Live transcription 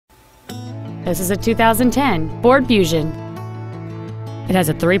This is a 2010 Ford Fusion. It has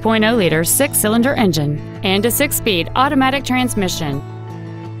a 3.0-liter six-cylinder engine and a 6-speed automatic transmission.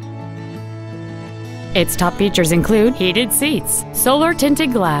 Its top features include heated seats, solar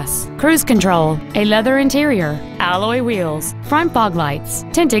tinted glass, cruise control, a leather interior, alloy wheels, front fog lights,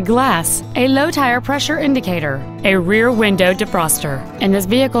 tinted glass, a low tire pressure indicator, a rear window defroster, and this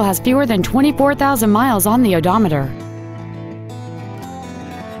vehicle has fewer than 24,000 miles on the odometer.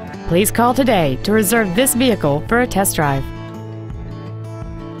 Please call today to reserve this vehicle for a test drive.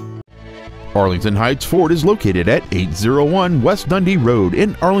 Arlington Heights Ford is located at 801 West Dundee Road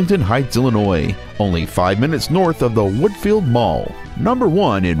in Arlington Heights, Illinois, only 5 minutes north of the Woodfield Mall.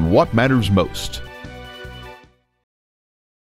 #1 in what matters most.